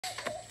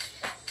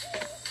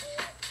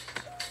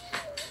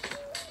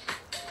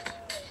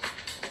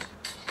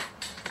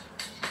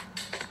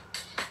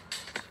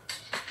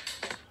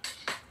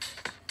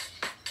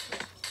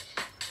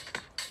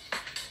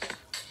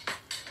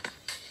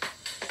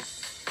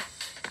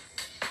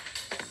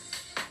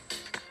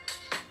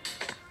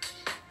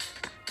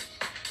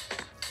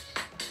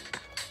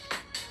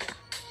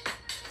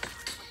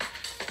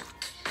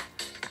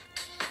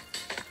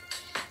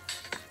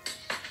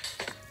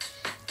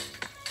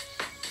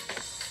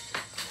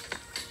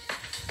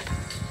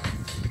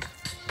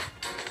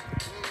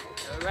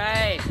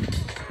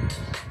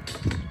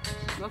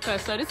Okay,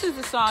 so this is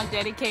a song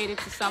dedicated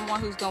to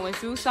someone who's going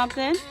through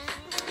something.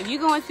 If you're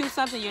going through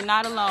something, you're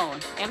not alone.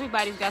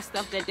 Everybody's got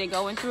stuff that they're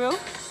going through.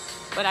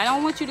 But I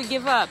don't want you to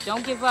give up.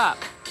 Don't give up.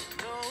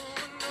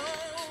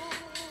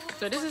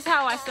 So this is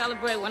how I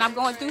celebrate when I'm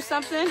going through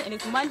something and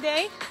it's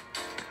Monday.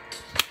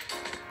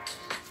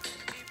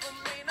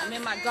 I'm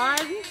in my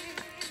garden.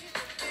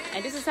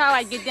 And this is how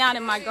I get down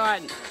in my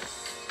garden.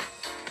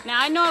 Now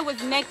I know it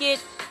was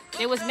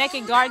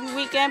Naked Garden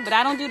Weekend, but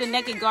I don't do the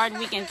Naked Garden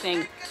Weekend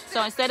thing.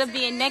 So instead of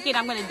being naked,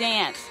 I'm going to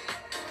dance.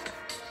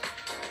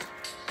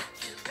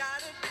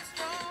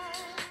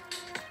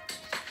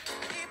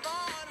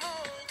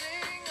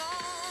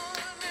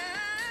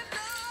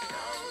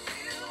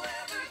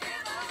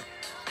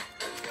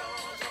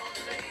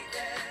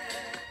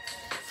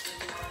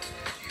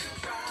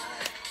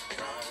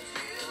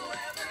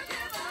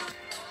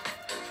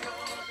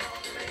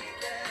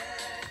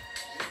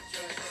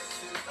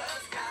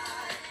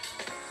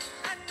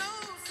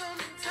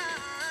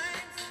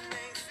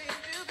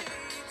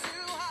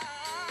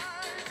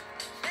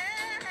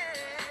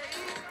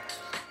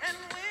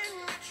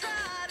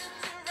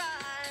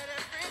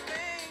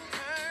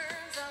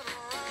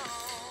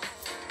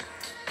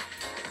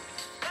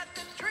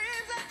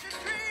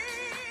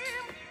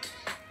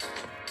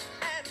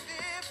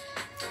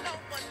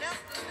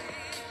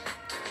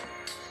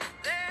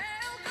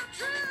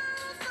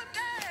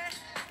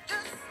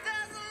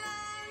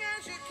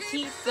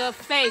 Keep the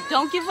faith.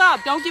 Don't give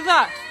up. Don't give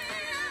up.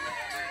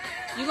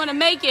 You're going to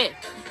make it.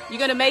 You're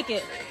going to make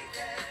it.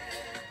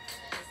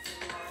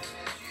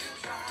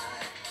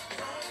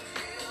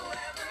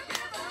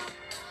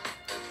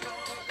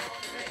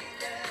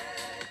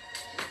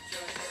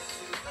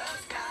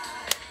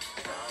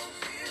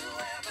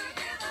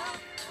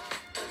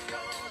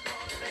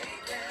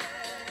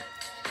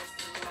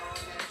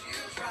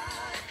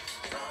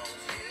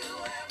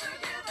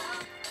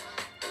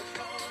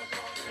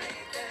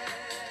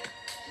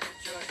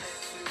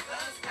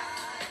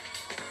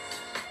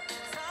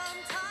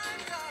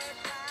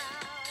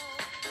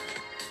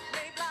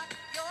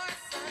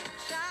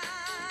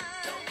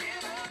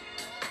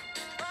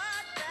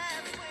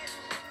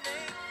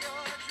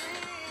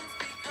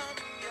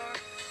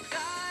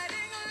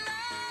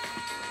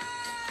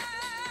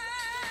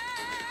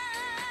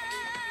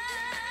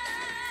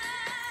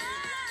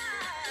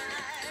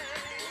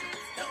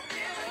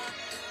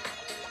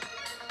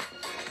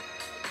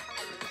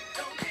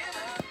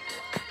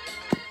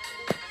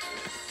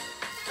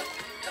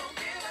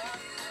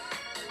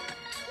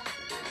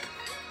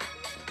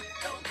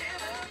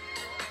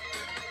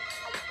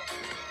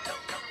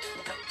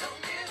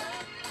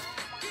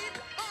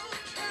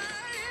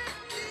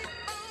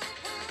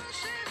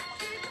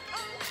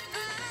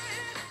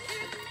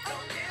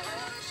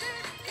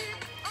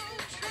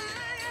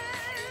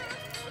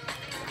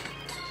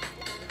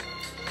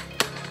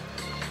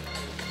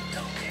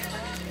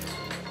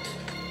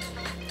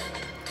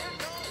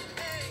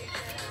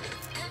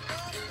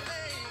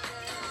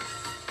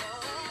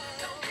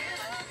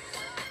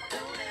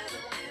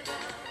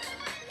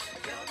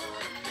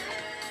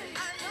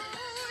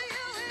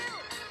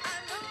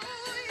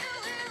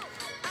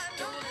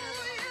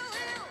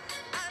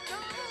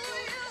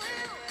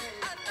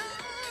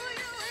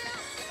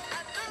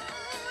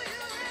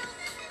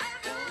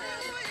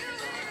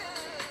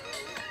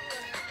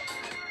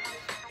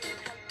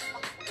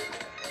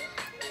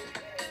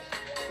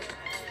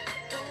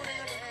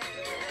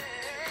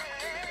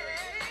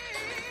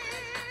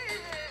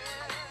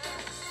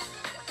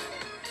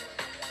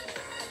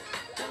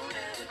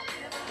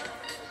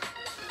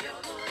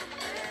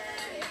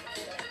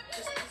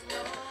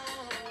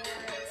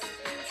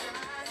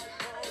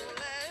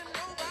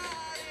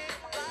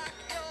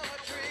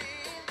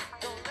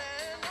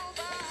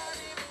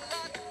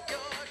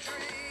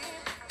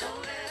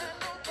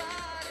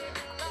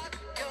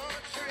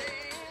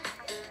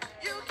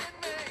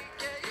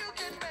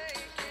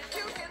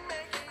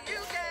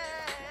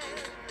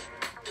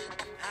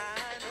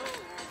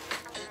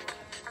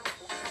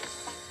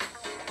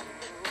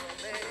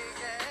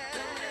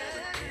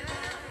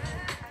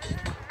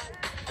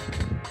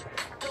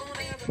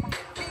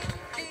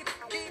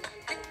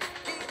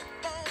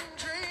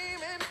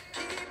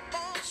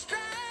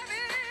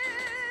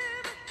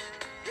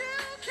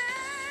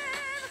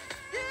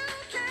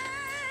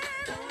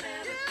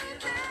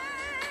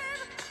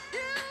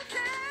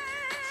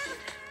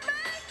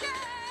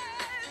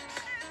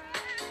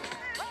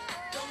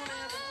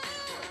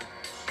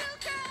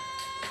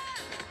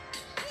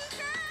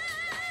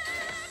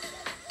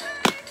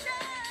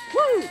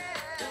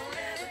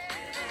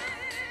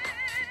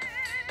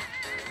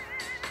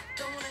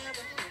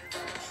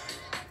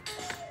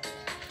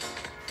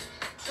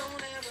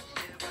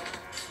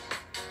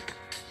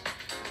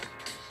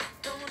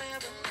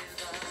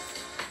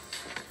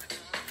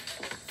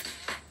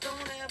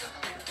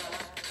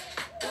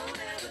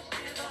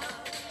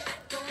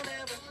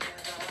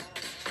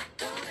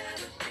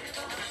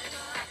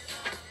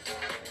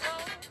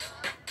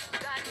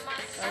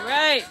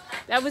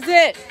 That was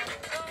it.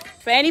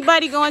 For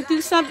anybody going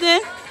through something,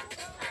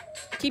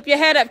 keep your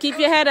head up. Keep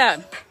your head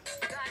up.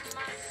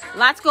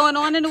 Lots going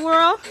on in the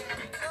world.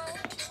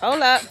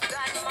 Hold up.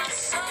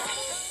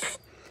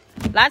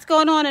 Lots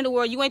going on in the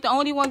world. You ain't the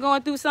only one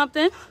going through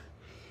something.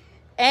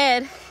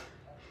 And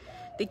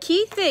the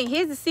key thing,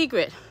 here's the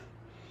secret.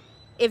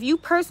 If you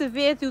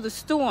persevere through the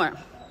storm,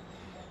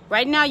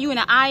 right now you're in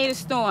the eye of the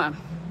storm.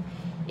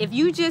 If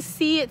you just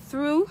see it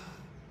through,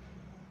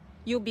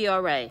 you'll be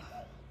all right.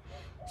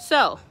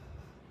 So,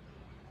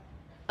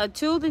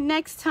 until the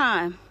next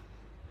time,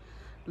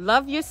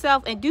 love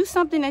yourself and do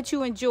something that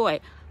you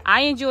enjoy.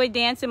 I enjoy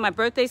dancing. My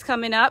birthday's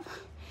coming up.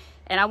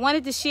 And I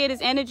wanted to share this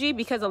energy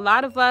because a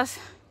lot of us,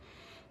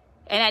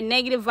 and that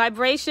negative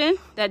vibration,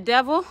 that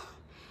devil,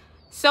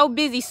 so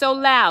busy, so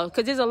loud,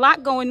 because there's a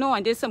lot going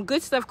on. There's some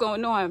good stuff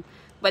going on.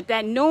 But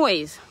that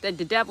noise that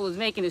the devil is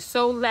making is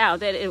so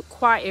loud that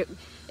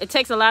it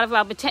takes a lot of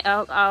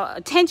our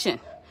attention.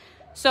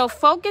 So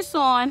focus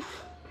on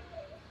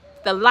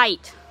the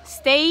light.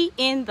 Stay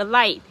in the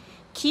light.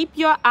 Keep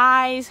your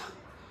eyes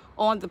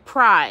on the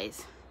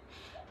prize.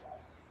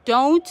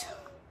 Don't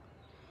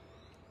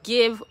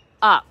give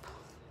up.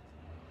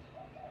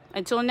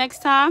 Until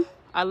next time,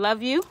 I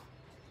love you.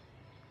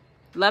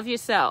 Love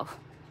yourself.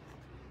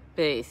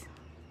 Peace.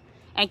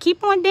 And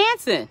keep on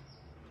dancing.